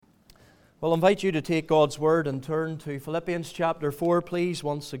Well, I invite you to take God's Word and turn to Philippians chapter 4, please,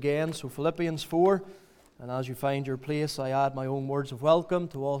 once again. So Philippians 4, and as you find your place, I add my own words of welcome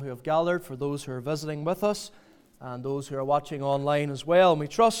to all who have gathered, for those who are visiting with us, and those who are watching online as well. And we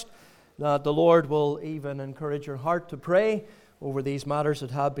trust that the Lord will even encourage your heart to pray over these matters that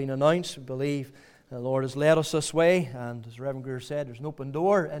have been announced. We believe the Lord has led us this way, and as Reverend Greer said, there's an open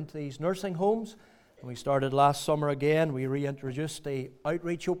door into these nursing homes. And we started last summer again. We reintroduced the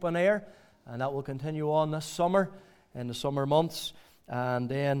outreach open air, and that will continue on this summer, in the summer months, and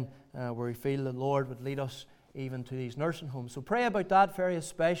then where we feel the Lord would lead us even to these nursing homes. So pray about that very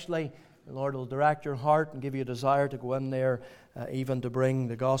especially. The Lord will direct your heart and give you a desire to go in there, even to bring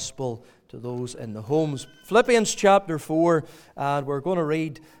the gospel to those in the homes. Philippians chapter 4, and we're going to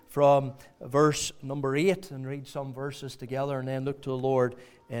read from verse number 8 and read some verses together and then look to the Lord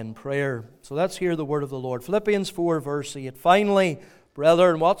in prayer. So let's hear the word of the Lord. Philippians 4 verse 8. Finally,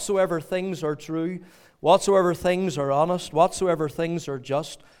 brethren, whatsoever things are true, whatsoever things are honest, whatsoever things are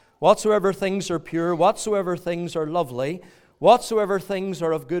just, whatsoever things are pure, whatsoever things are lovely, whatsoever things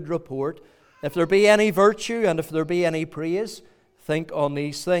are of good report, if there be any virtue and if there be any praise, think on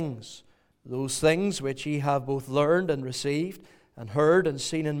these things. Those things which ye have both learned and received and heard and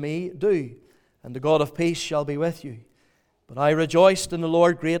seen in me, do, and the God of peace shall be with you. But I rejoiced in the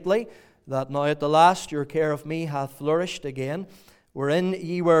Lord greatly, that now at the last your care of me hath flourished again, wherein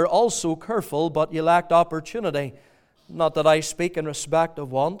ye were also careful, but ye lacked opportunity. Not that I speak in respect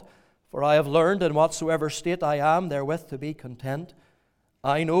of want, for I have learned in whatsoever state I am therewith to be content.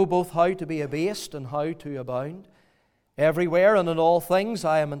 I know both how to be abased and how to abound. Everywhere and in all things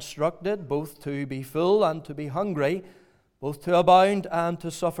I am instructed, both to be full and to be hungry, both to abound and to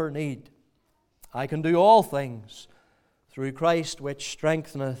suffer need. I can do all things through Christ which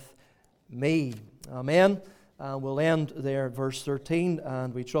strengtheneth me. Amen. And we'll end there at verse 13,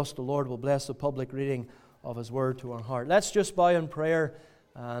 and we trust the Lord will bless the public reading of His Word to our heart. Let's just bow in prayer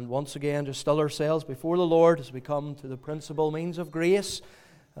and once again just still ourselves before the Lord as we come to the principal means of grace,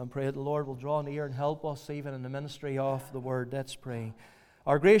 and pray that the Lord will draw near and help us even in the ministry of the Word. Let's pray.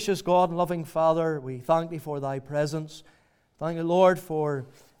 Our gracious God and loving Father, we thank Thee for Thy presence. Thank Thee, Lord, for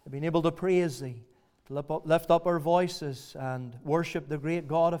being able to praise Thee, to lift up our voices and worship the great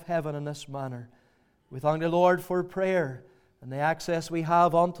God of heaven in this manner. We thank Thee, Lord, for prayer and the access we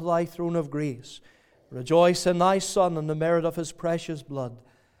have unto Thy throne of grace. Rejoice in Thy Son and the merit of His precious blood.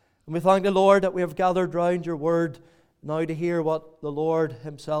 And we thank Thee, Lord, that we have gathered round Your Word now to hear what the Lord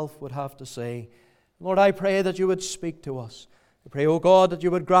Himself would have to say. Lord, I pray that You would speak to us. I pray, O God, that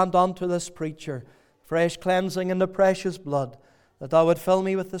You would grant unto this preacher fresh cleansing in the precious blood, that Thou would fill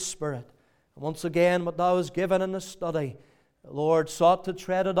me with the Spirit. And once again, what Thou hast given in the study, Lord, sought to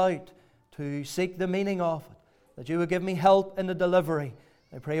tread it out, to seek the meaning of it, that You would give me help in the delivery.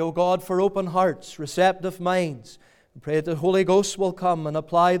 I pray, O God, for open hearts, receptive minds. I pray that the Holy Ghost will come and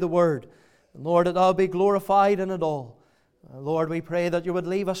apply the Word. And Lord, that Thou be glorified in it all. Lord, we pray that You would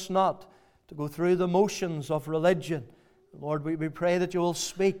leave us not to go through the motions of religion. Lord, we pray that You will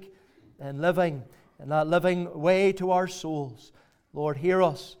speak in that living way to our souls. Lord, hear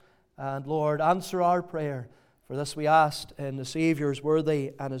us, and Lord, answer our prayer. For this we asked in the Saviour's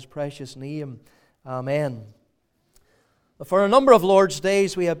worthy and His precious name. Amen. For a number of Lord's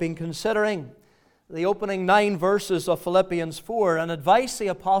days we have been considering the opening 9 verses of Philippians 4, and advice the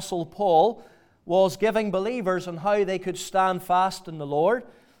Apostle Paul was giving believers on how they could stand fast in the Lord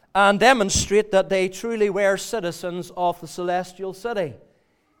and demonstrate that they truly were citizens of the celestial city.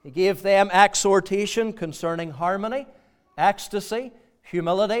 He gave them exhortation concerning harmony, ecstasy,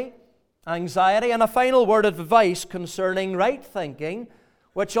 humility, anxiety, and a final word of advice concerning right thinking,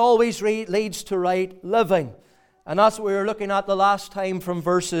 which always leads to right living. And that's what we were looking at the last time from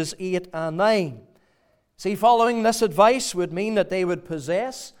verses 8 and 9. See, following this advice would mean that they would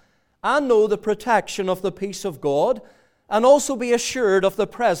possess and know the protection of the peace of God, and also be assured of the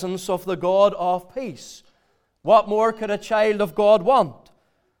presence of the God of peace. What more could a child of God want?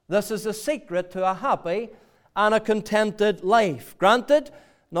 This is the secret to a happy and a contented life. Granted,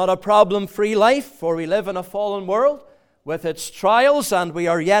 not a problem-free life, for we live in a fallen world with its trials, and we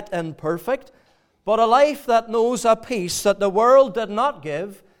are yet imperfect, but a life that knows a peace that the world did not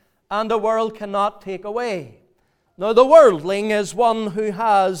give and the world cannot take away. Now, the worldling is one who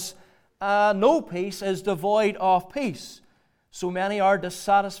has no peace, is devoid of peace. So many are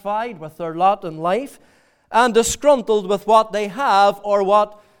dissatisfied with their lot in life and disgruntled with what they have or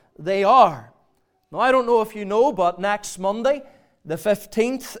what they are. Now, I don't know if you know, but next Monday, the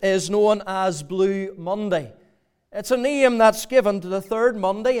 15th, is known as Blue Monday. It's a name that's given to the third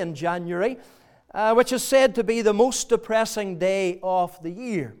Monday in January, which is said to be the most depressing day of the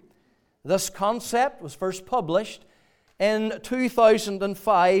year. This concept was first published in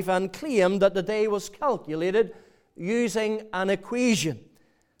 2005 and claimed that the day was calculated using an equation.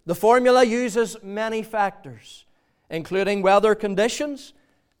 The formula uses many factors, including weather conditions,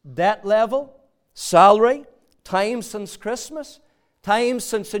 debt level, salary, time since Christmas, time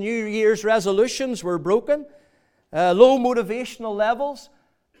since the New Year's resolutions were broken, low motivational levels,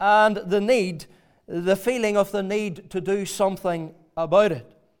 and the feeling of the need to do something about it.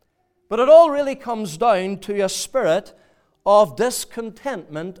 But it all really comes down to a spirit of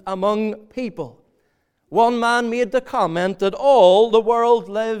discontentment among people. One man made the comment that all the world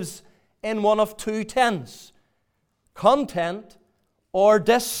lives in one of two tents: content or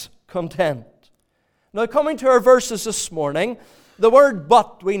discontent. Now, coming to our verses this morning, the word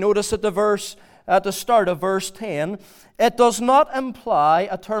 "but" we notice at the start of verse 10, it does not imply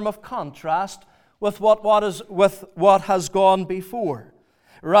a term of contrast with what has gone before.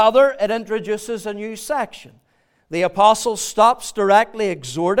 Rather, it introduces a new section. The apostle stops directly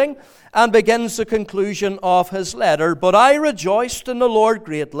exhorting and begins the conclusion of his letter. "But I rejoiced in the Lord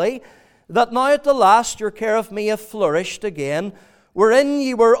greatly, that now at the last your care of me hath flourished again, wherein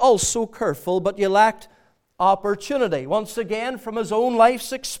ye were also careful, but ye lacked opportunity." Once again, from his own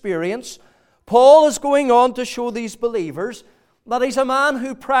life's experience, Paul is going on to show these believers that he's a man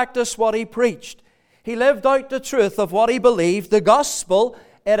who practiced what he preached. He lived out the truth of what he believed. The gospel,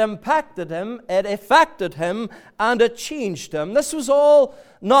 it impacted him, it affected him, and it changed him. This was all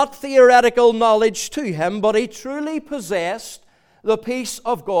not theoretical knowledge to him, but he truly possessed the peace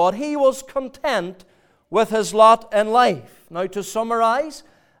of God. He was content with his lot in life. Now, to summarize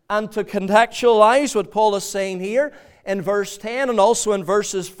and to contextualize what Paul is saying here in verse 10 and also in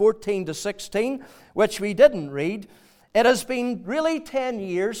verses 14 to 16, which we didn't read, it has been really 10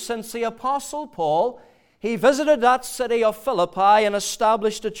 years since the Apostle Paul, he visited that city of Philippi and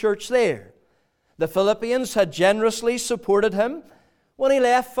established a church there. The Philippians had generously supported him when he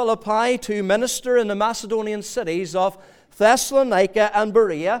left Philippi to minister in the Macedonian cities of Thessalonica and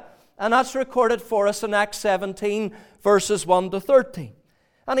Berea, and that's recorded for us in Acts 17, verses 1 to 13.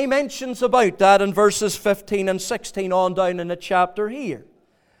 And he mentions about that in verses 15 and 16 on down in the chapter here.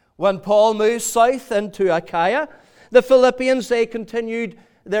 When Paul moved south into Achaia, the Philippians, they continued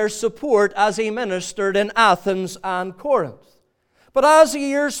their support as he ministered in Athens and Corinth. But as the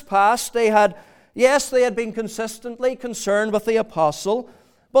years passed, they had been consistently concerned with the apostle,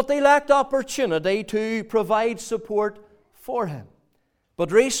 but they lacked opportunity to provide support for him.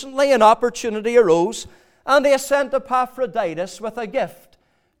 But recently an opportunity arose, and they sent Epaphroditus with a gift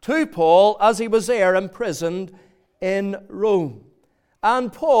to Paul as he was there imprisoned in Rome.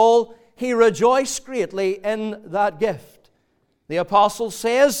 And Paul, he rejoiced greatly in that gift. The apostle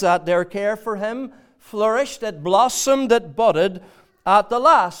says that their care for him flourished, it blossomed, it budded at the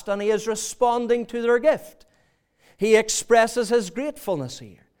last, and he is responding to their gift. He expresses his gratefulness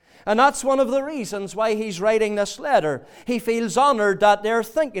here. And that's one of the reasons why he's writing this letter. He feels honored that they're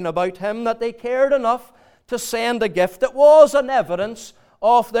thinking about him, that they cared enough to send a gift. It was an evidence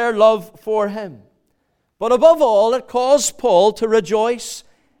of their love for him. But above all, it caused Paul to rejoice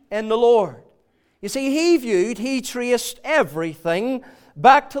in the Lord. You see, he traced everything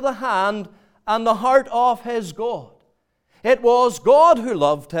back to the hand and the heart of his God. It was God who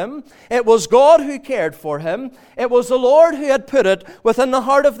loved him. It was God who cared for him. It was the Lord who had put it within the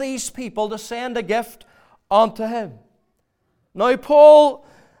heart of these people to send a gift unto him. Now, Paul,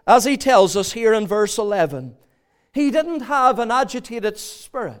 as he tells us here in verse 11, he didn't have an agitated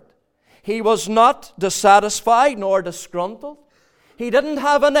spirit. He was not dissatisfied nor disgruntled. He didn't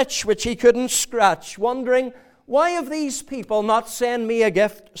have an itch which he couldn't scratch, wondering, why have these people not sent me a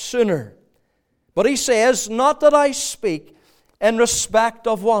gift sooner? But he says, not that I speak in respect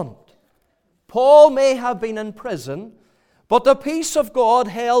of want. Paul may have been in prison, but the peace of God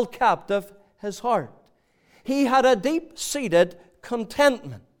held captive his heart. He had a deep-seated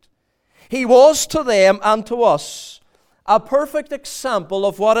contentment. He was to them and to us a perfect example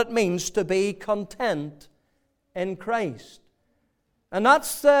of what it means to be content in Christ. And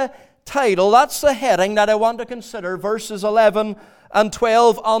that's the title, that's the heading that I want to consider verses 11 and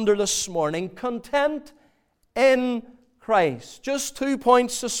 12 under this morning. Content in Christ. Just 2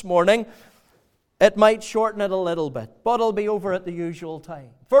 points this morning. It might shorten it a little bit, but it'll be over at the usual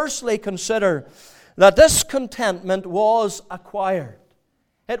time. Firstly, consider that this contentment was acquired.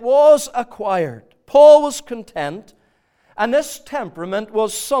 It was acquired. Paul was content, and this temperament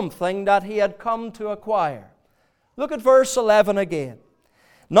was something that he had come to acquire. Look at verse 11 again.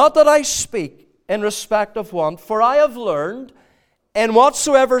 Not that I speak in respect of want, for I have learned in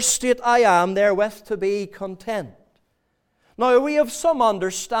whatsoever state I am therewith to be content. Now, we have some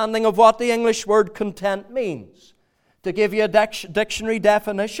understanding of what the English word content means. To give you a dictionary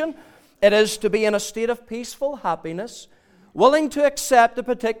definition, it is to be in a state of peaceful happiness, willing to accept a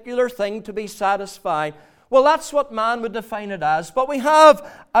particular thing to be satisfied. Well, that's what man would define it as. But we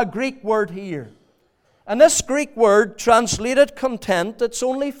have a Greek word here. And this Greek word, translated content, it's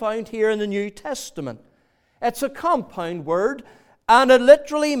only found here in the New Testament. It's a compound word, and it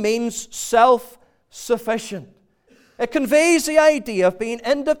literally means self-sufficient. It conveys the idea of being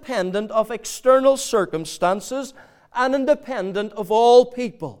independent of external circumstances and independent of all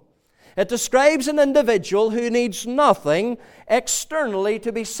people. It describes an individual who needs nothing externally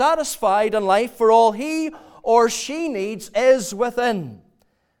to be satisfied in life, for all he or she needs is within.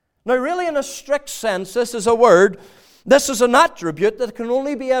 Now, really, in a strict sense, this is an attribute that can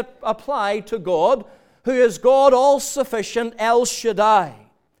only be applied to God, who is God all-sufficient, El Shaddai.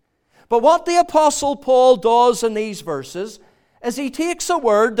 But what the Apostle Paul does in these verses is he takes a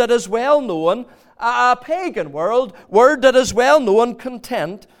word that is well known, a pagan word that is well known,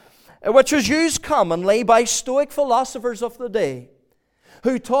 content, which was used commonly by Stoic philosophers of the day,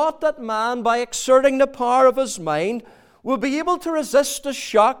 who taught that man, by exerting the power of his mind, will be able to resist the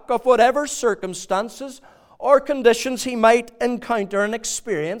shock of whatever circumstances or conditions he might encounter and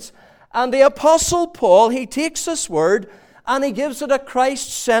experience. And the Apostle Paul, he takes this word and he gives it a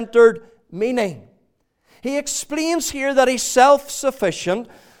Christ-centered meaning. He explains here that he's self-sufficient,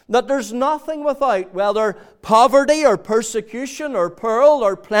 that there's nothing without, whether poverty or persecution or peril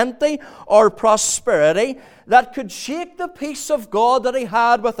or plenty or prosperity, that could shake the peace of God that he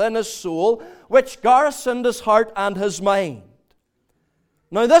had within his soul, which garrisoned his heart and his mind.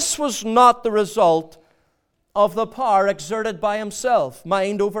 Now, this was not the result of the power exerted by himself,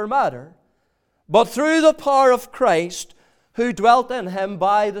 mind over matter, but through the power of Christ who dwelt in him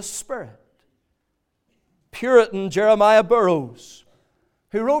by the Spirit. Puritan Jeremiah Burroughs,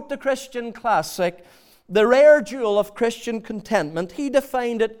 who wrote the Christian classic, The Rare Jewel of Christian Contentment, he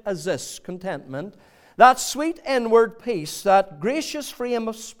defined it as this: contentment, that sweet inward peace, that gracious frame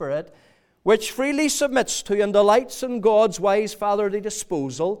of spirit, which freely submits to and delights in God's wise fatherly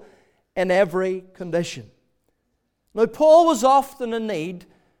disposal in every condition. Now, Paul was often in need,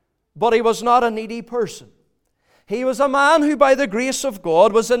 but he was not a needy person. He was a man who, by the grace of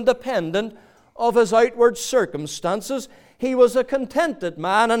God, was independent of his outward circumstances. He was a contented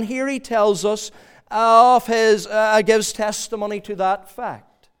man, and here he tells us gives testimony to that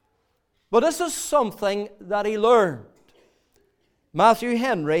fact. But this is something that he learned. Matthew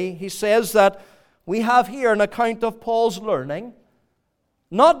Henry, he says that we have here an account of Paul's learning,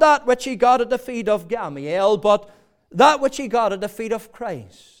 not that which he got at the feet of Gamaliel, but that which he got at the feet of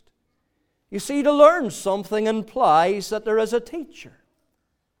Christ. You see, to learn something implies that there is a teacher.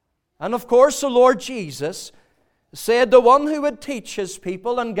 And of course, the Lord Jesus said the one who would teach his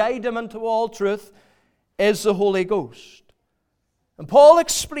people and guide them into all truth is the Holy Ghost. And Paul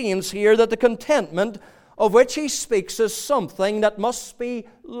explains here that the contentment of which he speaks is something that must be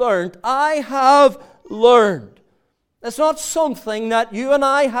learned. I have learned. It's not something that you and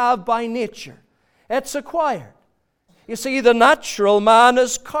I have by nature. It's acquired. You see, the natural man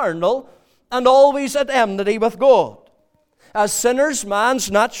is carnal and always at enmity with God. As sinners, man's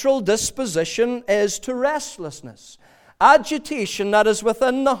natural disposition is to restlessness, agitation that is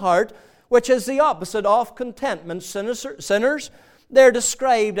within the heart, which is the opposite of contentment. Sinners, they're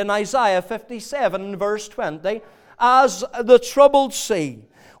described in Isaiah 57 and verse 20 as the troubled sea,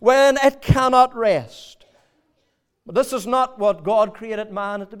 when it cannot rest. But this is not what God created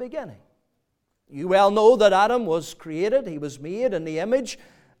man at the beginning. You well know that Adam was created, he was made in the image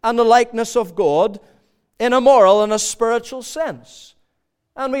and the likeness of God in a moral and a spiritual sense.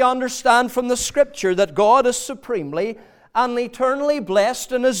 And we understand from the Scripture that God is supremely and eternally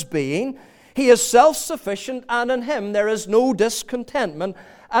blessed in his being. He is self-sufficient, and in him there is no discontentment.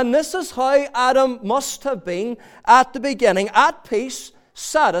 And this is how Adam must have been at the beginning, at peace,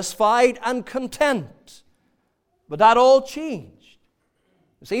 satisfied, and content. But that all changed.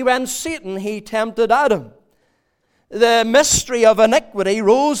 You see, when Satan, he tempted Adam, the mystery of iniquity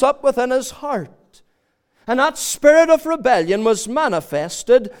rose up within his heart. And that spirit of rebellion was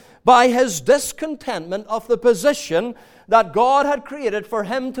manifested by his discontentment of the position that God had created for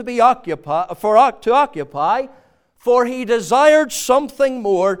him to occupy, for he desired something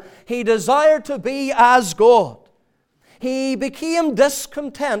more. He desired to be as God. He became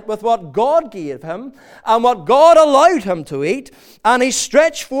discontent with what God gave him and what God allowed him to eat, and he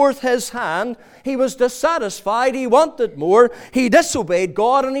stretched forth his hand. He was dissatisfied. He wanted more. He disobeyed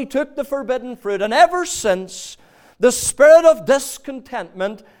God, and he took the forbidden fruit. And ever since, the spirit of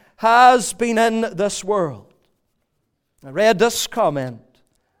discontentment has been in this world. I read this comment: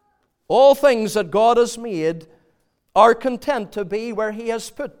 all things that God has made are content to be where He has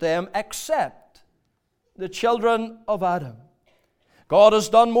put them, except the children of Adam. God has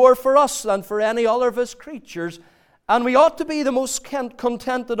done more for us than for any other of His creatures, and we ought to be the most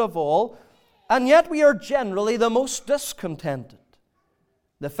contented of all, and yet we are generally the most discontented.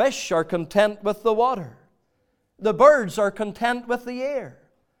 The fish are content with the water. The birds are content with the air.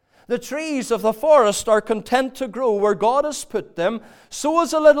 The trees of the forest are content to grow where God has put them. So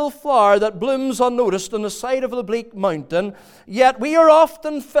is a little flower that blooms unnoticed on the side of the bleak mountain. Yet we are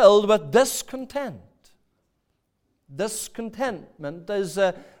often filled with discontent. Discontentment is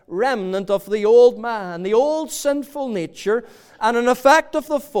a remnant of the old man, the old sinful nature, and an effect of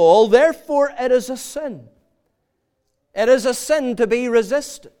the fall. Therefore, it is a sin. It is a sin to be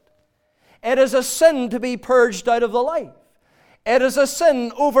resisted. It is a sin to be purged out of the life. It is a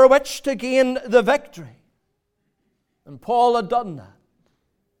sin over which to gain the victory. And Paul had done that.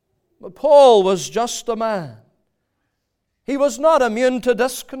 But Paul was just a man. He was not immune to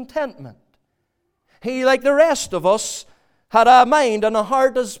discontentment. He, like the rest of us, had a mind and a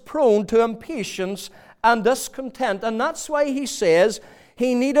heart as prone to impatience and discontent. And that's why he says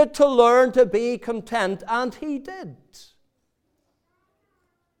he needed to learn to be content, and he did.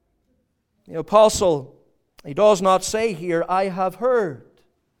 The apostle, he does not say here, I have heard,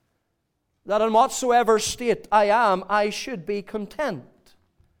 that in whatsoever state I am, I should be content.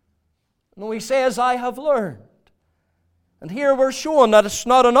 No, he says, I have learned. And here we're shown that it's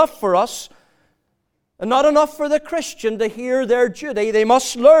not enough for us, and not enough for the Christian to hear their duty. They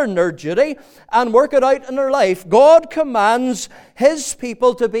must learn their duty and work it out in their life. God commands His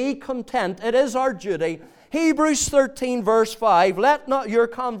people to be content. It is our duty. Hebrews 13 verse 5, let not your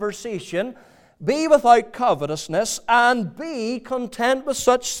conversation be without covetousness, and be content with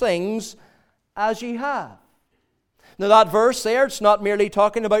such things as ye have. Now that verse there, it's not merely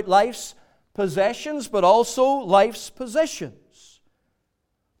talking about life's possessions, but also life's positions.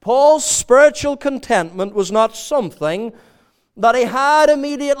 Paul's spiritual contentment was not something that he had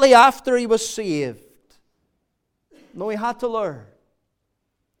immediately after he was saved. No, he had to learn.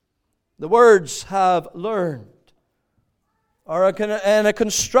 The words have learned are in a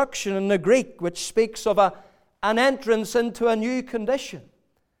construction in the Greek which speaks of an entrance into a new condition.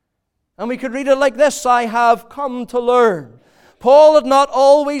 And we could read it like this: I have come to learn. Paul had not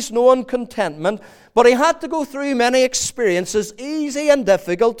always known contentment, but he had to go through many experiences, easy and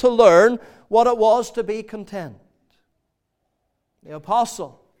difficult, to learn what it was to be content. The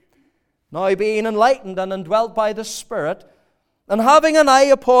apostle, now being enlightened and indwelt by the Spirit, and having an eye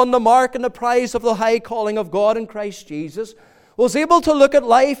upon the mark and the prize of the high calling of God in Christ Jesus, was able to look at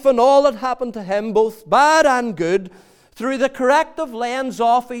life and all that happened to him, both bad and good, through the corrective lens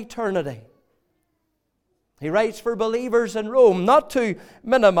of eternity. He writes for believers in Rome not to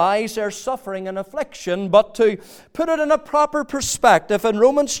minimize their suffering and affliction, but to put it in a proper perspective in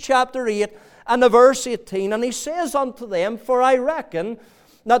Romans chapter 8 and verse 18. And he says unto them, for I reckon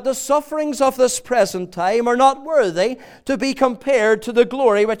that the sufferings of this present time are not worthy to be compared to the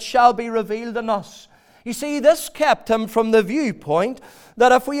glory which shall be revealed in us. You see, this kept him from the viewpoint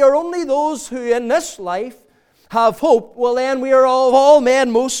that if we are only those who in this life have hope, well then we are of all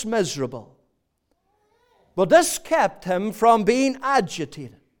men most miserable. But this kept him from being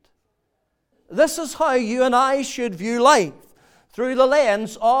agitated. This is how you and I should view life, through the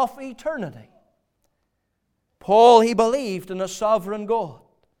lens of eternity. Paul, he believed in a sovereign God,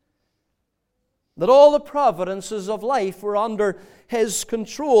 that all the providences of life were under his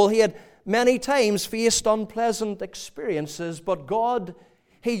control. He had many times faced unpleasant experiences, but God,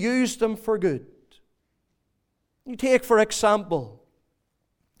 He used them for good. You take, for example,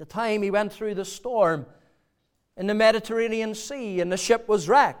 the time he went through the storm in the Mediterranean Sea, and the ship was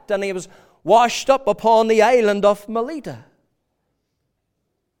wrecked, and he was washed up upon the island of Melita.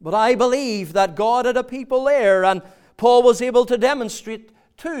 But I believe that God had a people there, and Paul was able to demonstrate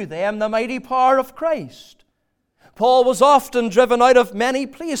to them the mighty power of Christ. Paul was often driven out of many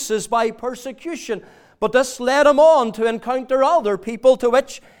places by persecution, but this led him on to encounter other people to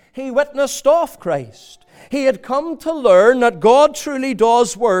which he witnessed of Christ. He had come to learn that God truly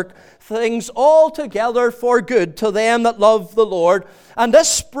does work things all together for good to them that love the Lord, and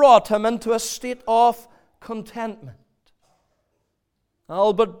this brought him into a state of contentment.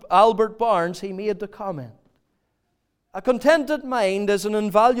 Albert Barnes, he made the comment, a contented mind is an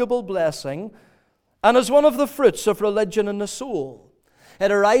invaluable blessing and is one of the fruits of religion in the soul.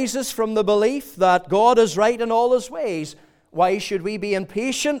 It arises from the belief that God is right in all His ways. Why should we be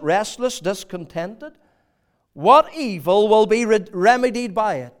impatient, restless, discontented? What evil will be remedied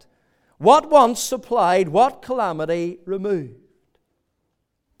by it? What once supplied, what calamity removed.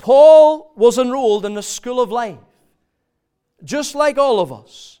 Paul was enrolled in the school of life, just like all of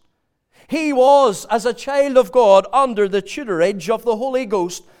us. He was, as a child of God, under the tutorage of the Holy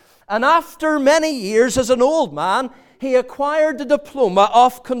Ghost, and after many years as an old man, he acquired the diploma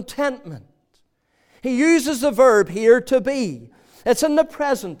of contentment. He uses the verb here, to be. It's in the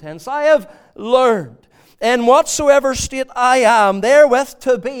present tense. I have learned, in whatsoever state I am, therewith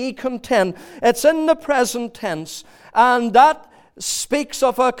to be content. It's in the present tense, and that speaks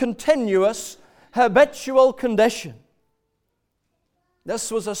of a continuous, habitual condition.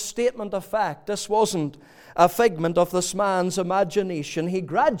 This was a statement of fact. This wasn't a figment of this man's imagination. He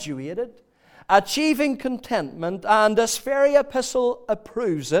graduated, achieving contentment, and this very epistle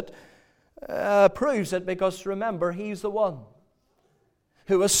proves it because, remember, he's the one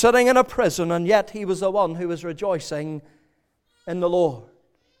who was sitting in a prison, and yet he was the one who was rejoicing in the Lord.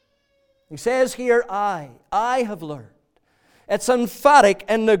 He says here, I have learned. It's emphatic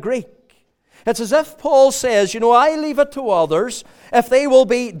in the Greek. It's as if Paul says, I leave it to others if they will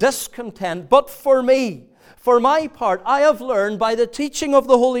be discontent, but for me, for my part, I have learned by the teaching of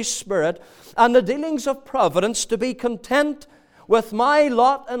the Holy Spirit and the dealings of providence to be content with my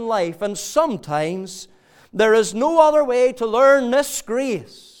lot in life. And sometimes there is no other way to learn this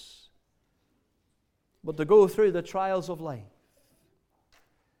grace but to go through the trials of life.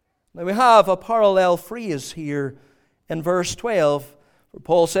 Now we have a parallel phrase here in verse 12.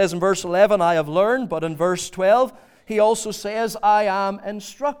 Paul says in verse 11, I have learned, but in verse 12, he also says, I am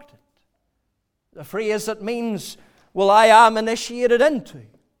instructed. The phrase that means, I am initiated into.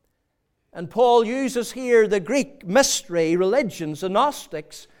 And Paul uses here the Greek mystery religions, the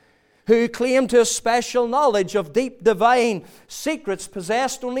Gnostics, who claim to a special knowledge of deep divine secrets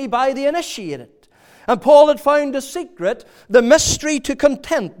possessed only by the initiated. And Paul had found the secret, the mystery to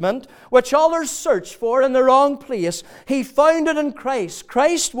contentment, which others search for in the wrong place. He found it in Christ.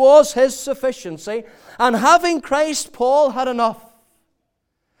 Christ was his sufficiency, and having Christ, Paul had enough.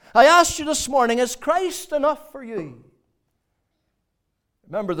 I asked you this morning, is Christ enough for you?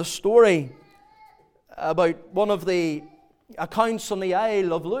 Remember the story about one of the accounts on the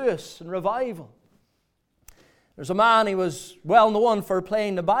Isle of Lewis in revival. There's a man, he was well known for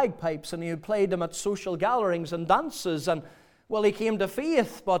playing the bagpipes, and he had played them at social gatherings and dances, and he came to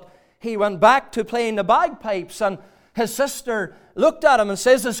faith, but he went back to playing the bagpipes, and his sister looked at him and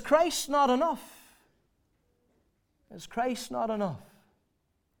says, is Christ not enough? Is Christ not enough?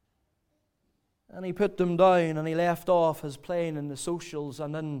 And he put them down, and he left off his playing in the socials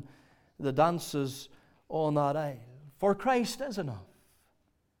and in the dances on that isle. For Christ is enough.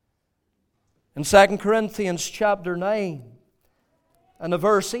 In 2 Corinthians chapter 9 and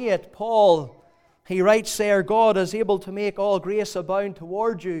verse 8, Paul, he writes there, God is able to make all grace abound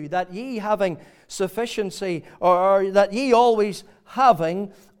toward you, that ye having sufficiency, or that ye always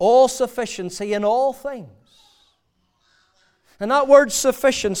having all sufficiency in all things. And that word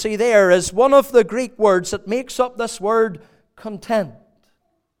sufficiency there is one of the Greek words that makes up this word content.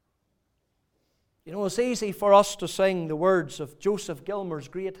 It's easy for us to sing the words of Joseph Gilmour's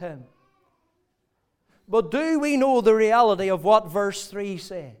great hymn. But do we know the reality of what verse 3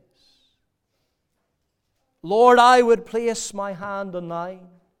 says? Lord, I would place my hand on thine,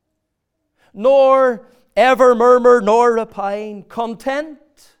 nor ever murmur nor repine, content,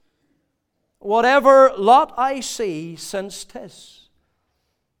 whatever lot I see, since 'tis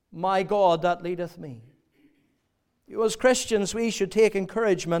my God that leadeth me. As Christians, we should take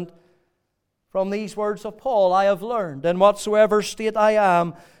encouragement from these words of Paul. I have learned, in whatsoever state I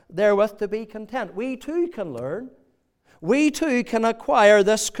am, therewith to be content. We too can learn. We too can acquire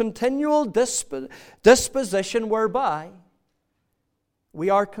this continual disposition whereby we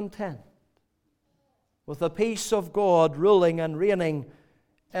are content with the peace of God ruling and reigning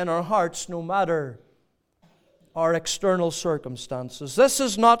in our hearts no matter our external circumstances. This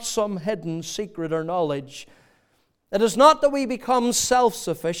is not some hidden secret or knowledge. It is not that we become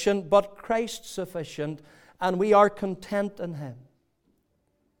self-sufficient, but Christ-sufficient, and we are content in Him.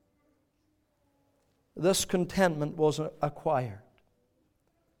 This contentment was acquired.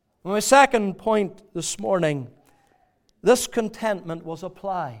 My second point this morning, this contentment was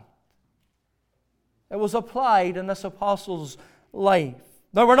applied. It was applied in this apostle's life.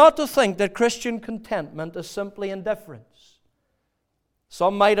 Now, we're not to think that Christian contentment is simply indifference.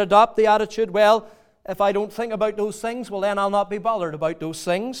 Some might adopt the attitude, if I don't think about those things, then I'll not be bothered about those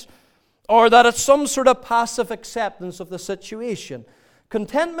things. Or that it's some sort of passive acceptance of the situation.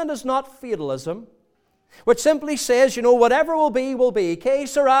 Contentment is not fatalism, which simply says, whatever will be, will be. Que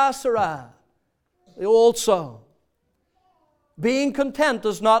sera, sera. The old song. Being content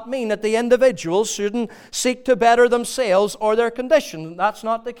does not mean that the individuals shouldn't seek to better themselves or their condition. That's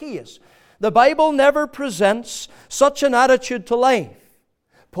not the case. The Bible never presents such an attitude to life.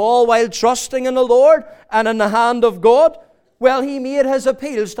 Paul, while trusting in the Lord and in the hand of God, well, he made his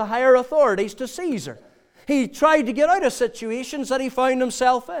appeals to higher authorities, to Caesar. He tried to get out of situations that he found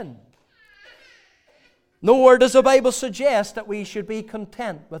himself in. Nowhere does the Bible suggest that we should be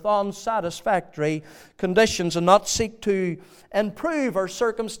content with unsatisfactory conditions and not seek to improve our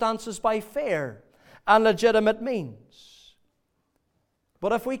circumstances by fair and legitimate means.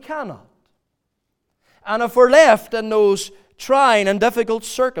 But if we cannot, and if we're left in those trying and difficult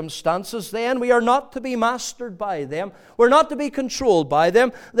circumstances, then we are not to be mastered by them. We're not to be controlled by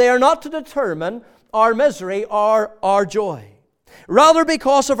them. They are not to determine our misery or our joy. Rather,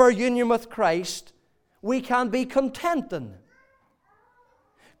 because of our union with Christ, we can be content in them.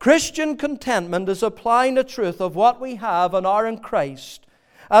 Christian contentment is applying the truth of what we have and are in Christ,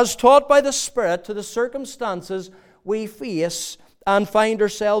 as taught by the Spirit, to the circumstances we face and find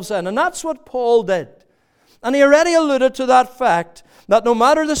ourselves in. And that's what Paul did. And he already alluded to that fact, that no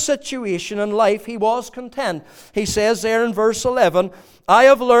matter the situation in life, he was content. He says there in verse 11, I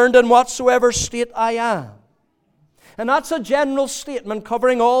have learned in whatsoever state I am. And that's a general statement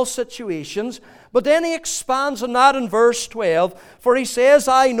covering all situations. But then he expands on that in verse 12, for he says,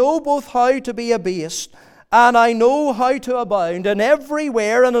 I know both how to be abased, and I know how to abound, and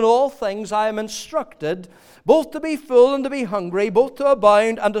everywhere and in all things I am instructed, both to be full and to be hungry, both to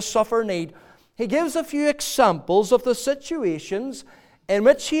abound and to suffer need. He gives a few examples of the situations in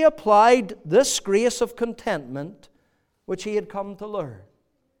which he applied this grace of contentment which he had come to learn.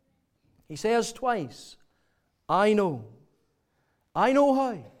 He says twice, I know. I know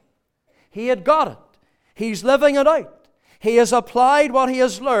how. He had got it. He's living it out. He has applied what he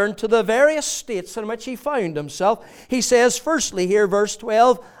has learned to the various states in which he found himself. He says, firstly here, verse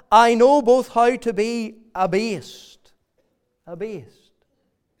 12, I know both how to be abased. Abased.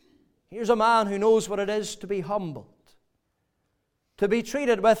 Here's a man who knows what it is to be humbled, to be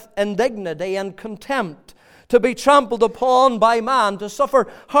treated with indignity and contempt, to be trampled upon by man, to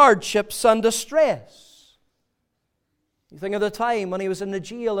suffer hardships and distress. You think of the time when he was in the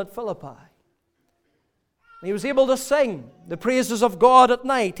jail at Philippi. He was able to sing the praises of God at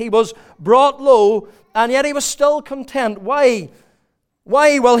night. He was brought low, and yet he was still content. Why?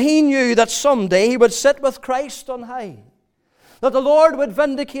 Why? Well, he knew that someday he would sit with Christ on high. That the Lord would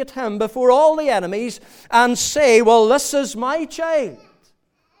vindicate him before all the enemies and say, well, this is my child.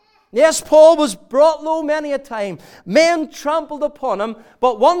 Yes, Paul was brought low many a time. Men trampled upon him,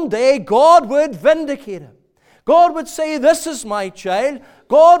 but one day God would vindicate him. God would say, this is my child.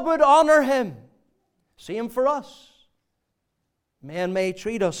 God would honor him. Same for us. Men may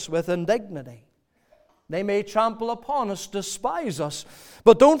treat us with indignity. They may trample upon us, despise us.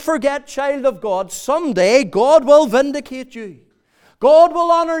 But don't forget, child of God, someday God will vindicate you. God will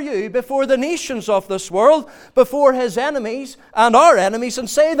honor you before the nations of this world, before his enemies and our enemies, and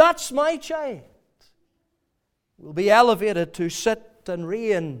say, that's my child. We'll be elevated to sit and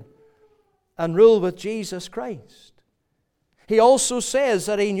reign and rule with Jesus Christ. He also says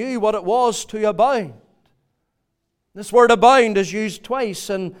that he knew what it was to abound. This word abound is used twice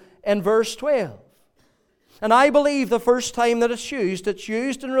in verse 12. And I believe the first time that it's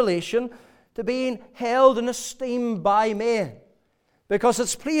used in relation to being held in esteem by men, because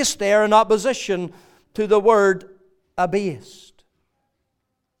it's placed there in opposition to the word abased.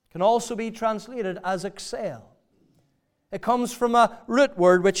 It can also be translated as excel. It comes from a root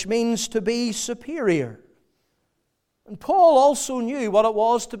word which means to be superior. And Paul also knew what it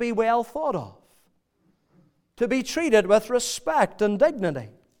was to be well thought of, to be treated with respect and dignity.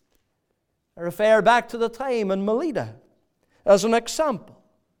 I refer back to the time in Melita as an example.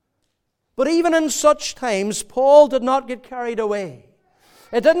 But even in such times, Paul did not get carried away.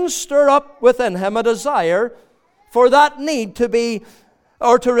 It didn't stir up within him a desire for that need to be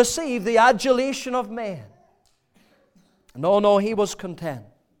or to receive the adulation of men. No, he was content.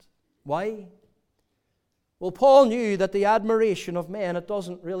 Why? Well, Paul knew that the admiration of men, it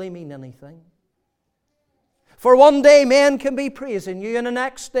doesn't really mean anything. For one day men can be praising you, and the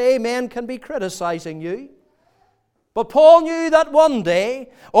next day men can be criticizing you. But Paul knew that one day,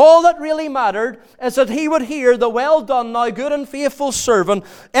 all that really mattered is that he would hear the well done, thou good and faithful servant,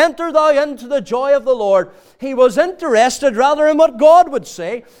 enter thou into the joy of the Lord. He was interested rather in what God would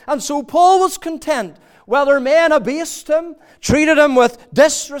say. And so Paul was content, whether men abased him, treated him with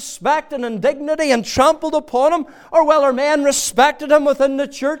disrespect and indignity and trampled upon him, or whether men respected him within the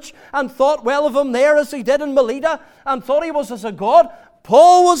church and thought well of him there as he did in Melita and thought he was as a god.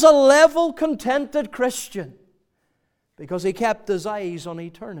 Paul was a level, contented Christian, because he kept his eyes on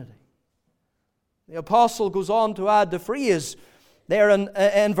eternity. The apostle goes on to add the phrase there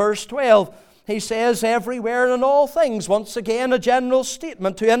in verse 12. He says, everywhere and in all things. Once again, a general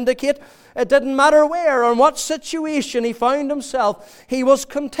statement to indicate it didn't matter where or in what situation he found himself, he was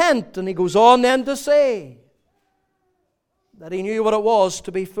content. And he goes on then to say that he knew what it was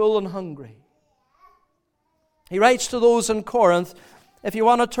to be full and hungry. He writes to those in Corinth, if you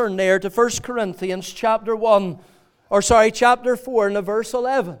want to turn there to 1 Corinthians chapter 4 and the verse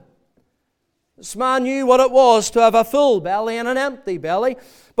 11. This man knew what it was to have a full belly and an empty belly.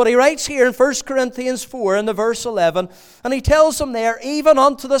 But he writes here in 1 Corinthians 4 in the verse 11, and he tells them there, even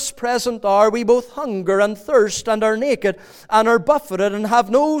unto this present hour we both hunger and thirst and are naked and are buffeted and have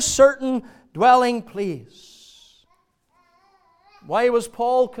no certain dwelling place. Why was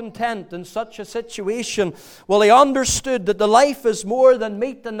Paul content in such a situation? Well, he understood that the life is more than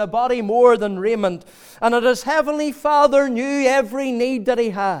meat and the body more than raiment, and that his heavenly Father knew every need that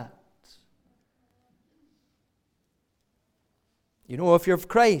he had. You know, if you're of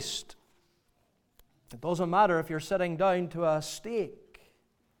Christ, it doesn't matter if you're sitting down to a steak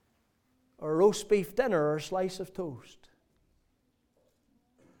or a roast beef dinner or a slice of toast.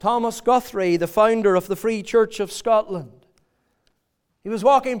 Thomas Guthrie, the founder of the Free Church of Scotland, he was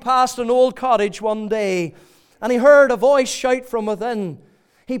walking past an old cottage one day and he heard a voice shout from within.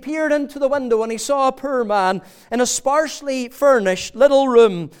 He peered into the window and he saw a poor man in a sparsely furnished little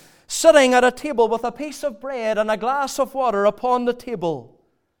room, sitting at a table with a piece of bread and a glass of water upon the table.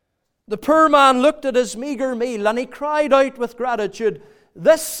 The poor man looked at his meager meal and he cried out with gratitude,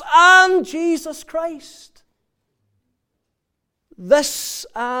 "This and Jesus Christ! This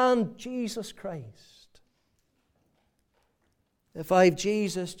and Jesus Christ! If I've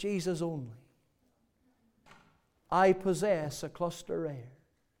Jesus, Jesus only, I possess a cluster rare.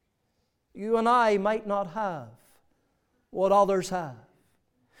 You and I might not have what others have.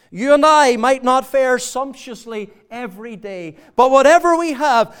 You and I might not fare sumptuously every day, but whatever we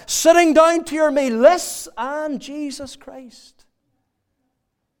have, sitting down to your meal, this and Jesus Christ.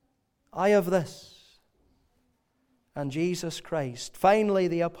 I have this and Jesus Christ." Finally,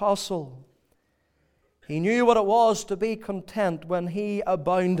 the apostle, he knew what it was to be content when he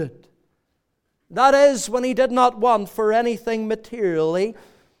abounded. That is, when he did not want for anything materially,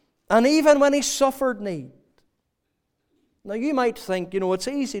 and even when he suffered need. Now you might think, it's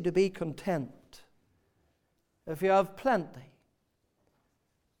easy to be content if you have plenty.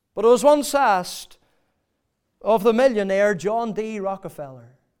 But I was once asked of the millionaire John D.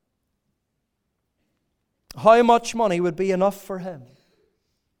 Rockefeller how much money would be enough for him.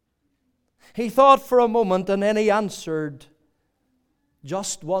 He thought for a moment and then he answered,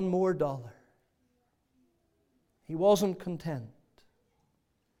 just $1 more. He wasn't content.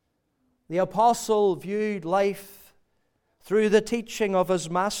 The apostle viewed life through the teaching of his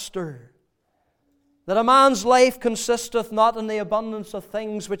master, that a man's life consisteth not in the abundance of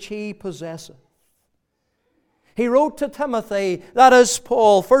things which he possesseth. He wrote to Timothy, that is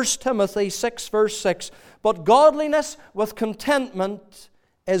Paul, 1 Timothy 6 verse 6, "But godliness with contentment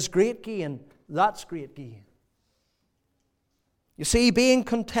is great gain." That's great gain. You see, being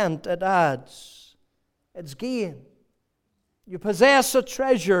content, it adds. It's gain. You possess a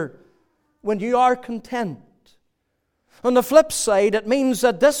treasure when you are content. On the flip side, it means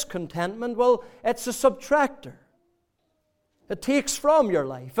that discontentment, it's a subtractor. It takes from your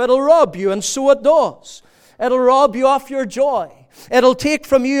life. It'll rob you, and so it does. It'll rob you of your joy. It'll take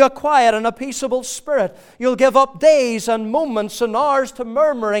from you a quiet and a peaceable spirit. You'll give up days and moments and hours to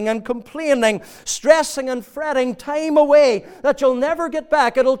murmuring and complaining, stressing and fretting time away that you'll never get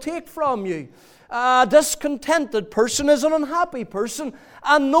back. It'll take from you. A discontented person is an unhappy person,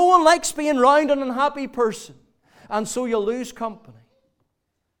 and no one likes being around an unhappy person. And so you'll lose company.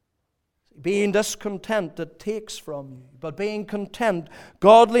 Being discontent, it takes from you. But being content,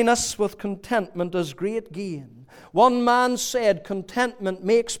 godliness with contentment is great gain. One man said, contentment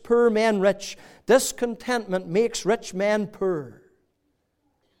makes poor men rich. Discontentment makes rich men poor.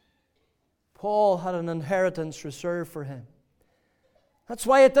 Paul had an inheritance reserved for him. That's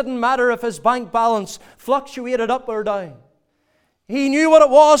why it didn't matter if his bank balance fluctuated up or down. He knew what it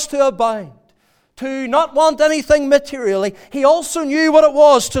was to abound, to not want anything materially. He also knew what it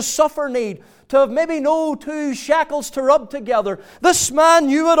was to suffer need, to have maybe no two shekels to rub together. This man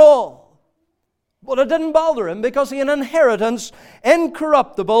knew it all. But it didn't bother him, because he had an inheritance,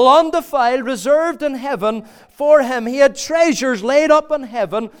 incorruptible, undefiled, reserved in heaven for him. He had treasures laid up in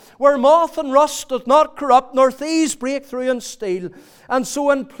heaven, where moth and rust doth not corrupt, nor thieves break through and steal. And so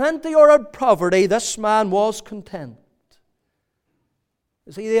in plenty or in poverty, this man was content.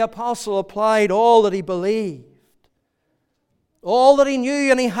 You see, the apostle applied all that he believed all that he knew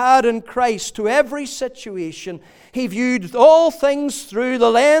and he had in Christ to every situation. He viewed all things through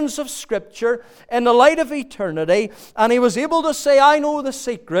the lens of Scripture in the light of eternity, and he was able to say, I know the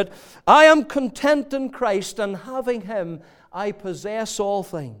secret. I am content in Christ, and having him, I possess all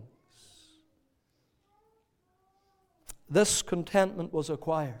things. This contentment was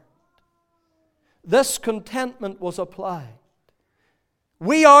acquired. This contentment was applied.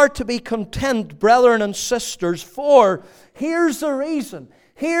 We are to be content, brethren and sisters, for here's the reason.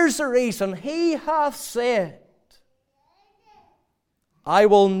 Here's the reason. He hath said, I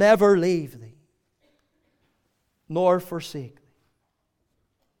will never leave thee, nor forsake thee.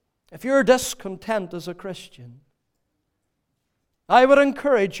 If you're discontent as a Christian, I would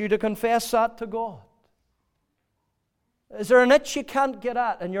encourage you to confess that to God. Is there an itch you can't get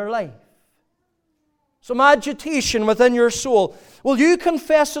at in your life? Some agitation within your soul? Will you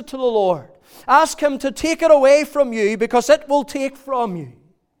confess it to the Lord? Ask Him to take it away from you, because it will take from you.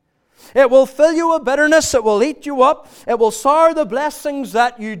 It will fill you with bitterness. It will eat you up. It will sour the blessings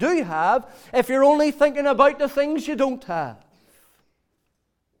that you do have if you're only thinking about the things you don't have.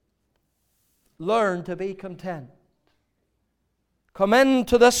 Learn to be content. Come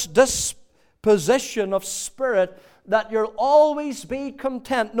into this disposition of spirit that you'll always be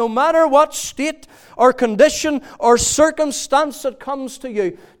content, no matter what state or condition or circumstance that comes to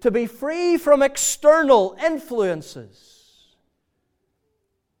you, to be free from external influences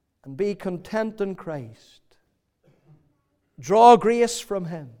and be content in Christ. Draw grace from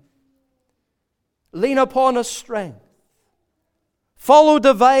Him. Lean upon His strength. Follow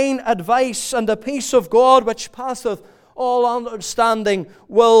divine advice, and the peace of God which passeth all understanding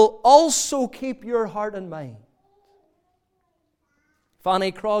will also keep your heart and mind.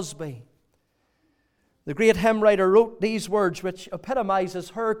 Fanny Crosby, the great hymn writer, wrote these words which epitomizes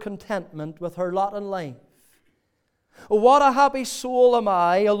her contentment with her lot in life. Oh, what a happy soul am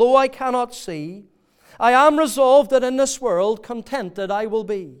I, although I cannot see. I am resolved that in this world contented I will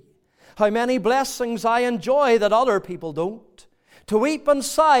be. How many blessings I enjoy that other people don't. To weep and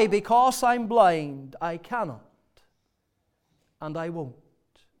sigh because I'm blind, I cannot, and I won't.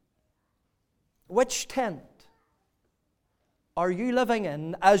 Which tent are you living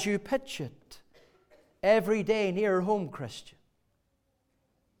in as you pitch it every day near home, Christian?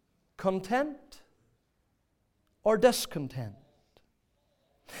 Content or discontent?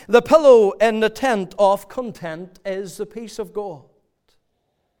 The pillow in the tent of content is the peace of God.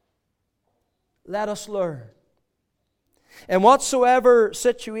 Let us learn, in whatsoever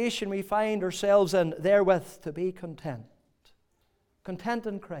situation we find ourselves in, therewith to be content. Content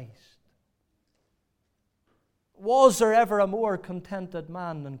in Christ. Was there ever a more contented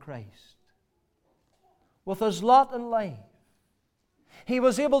man than Christ? With his lot in life, he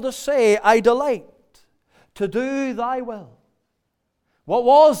was able to say, I delight to do thy will. What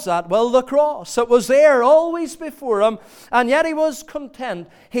was that? Well, the cross. It was there always before him, and yet he was content.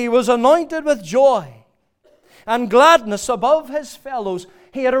 He was anointed with joy and gladness above his fellows.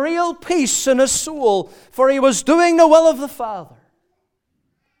 He had a real peace in his soul, for he was doing the will of the Father.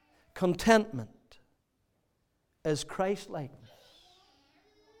 Contentment is Christ-likeness.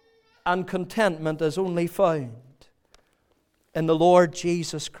 And contentment is only found in the Lord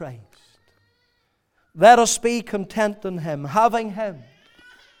Jesus Christ. Let us be content in Him. Having Him,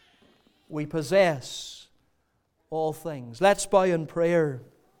 we possess all things. Let's bow in prayer.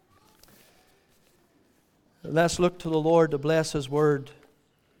 Let's look to the Lord to bless His word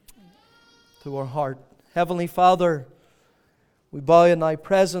to our heart. Heavenly Father, we bow in Thy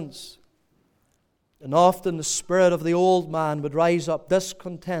presence. And often the spirit of the old man would rise up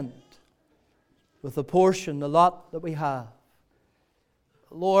discontent with the portion, the lot that we have.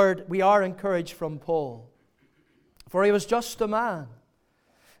 Lord, we are encouraged from Paul, for he was just a man,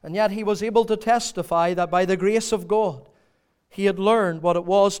 and yet he was able to testify that by the grace of God, he had learned what it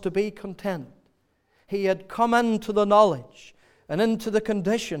was to be content. He had come into the knowledge and into the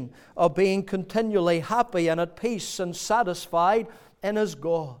condition of being continually happy and at peace and satisfied in his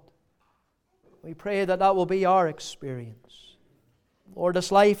God. We pray that that will be our experience. Lord,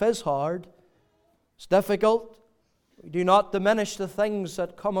 this life is hard. It's difficult. We do not diminish the things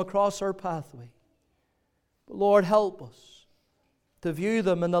that come across our pathway. But Lord, help us to view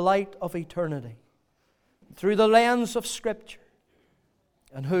them in the light of eternity, through the lens of Scripture,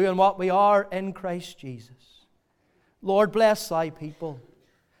 and who and what we are in Christ Jesus. Lord, bless Thy people.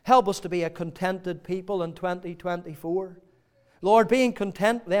 Help us to be a contented people in 2024. Lord, being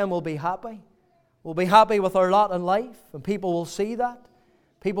content, then we'll be happy. We'll be happy with our lot in life, and people will see that.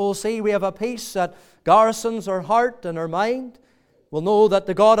 People will see we have a peace that garrisons our heart and our mind. We'll know that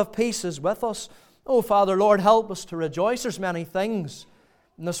the God of peace is with us. Oh, Father, Lord, help us to rejoice. There's many things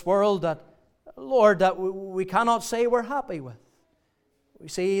in this world that, Lord, that we cannot say we're happy with. We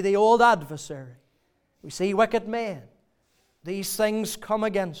see the old adversary. We see wicked men. These things come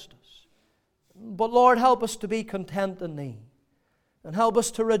against us. But, Lord, help us to be content in Thee. And help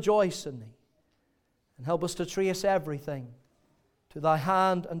us to rejoice in Thee. And help us to trace everything to Thy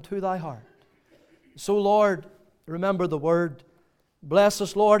hand and to Thy heart. So, Lord, remember the Word. Bless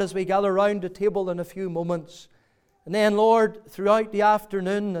us, Lord, as we gather round the table in a few moments. And then, Lord, throughout the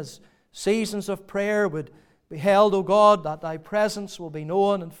afternoon, as seasons of prayer would be held, O God, that Thy presence will be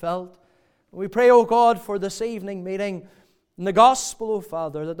known and felt. We pray, O God, for this evening meeting in the gospel, O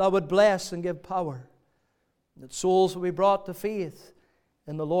Father, that Thou would bless and give power, that souls will be brought to faith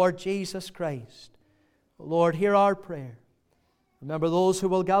in the Lord Jesus Christ. O Lord, hear our prayer. Remember those who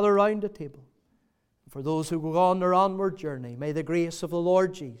will gather round the table. For those who go on their onward journey, may the grace of the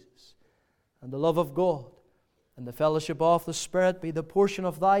Lord Jesus and the love of God and the fellowship of the Spirit be the portion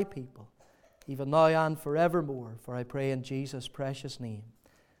of Thy people, even now and forevermore. For I pray in Jesus' precious name.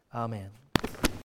 Amen.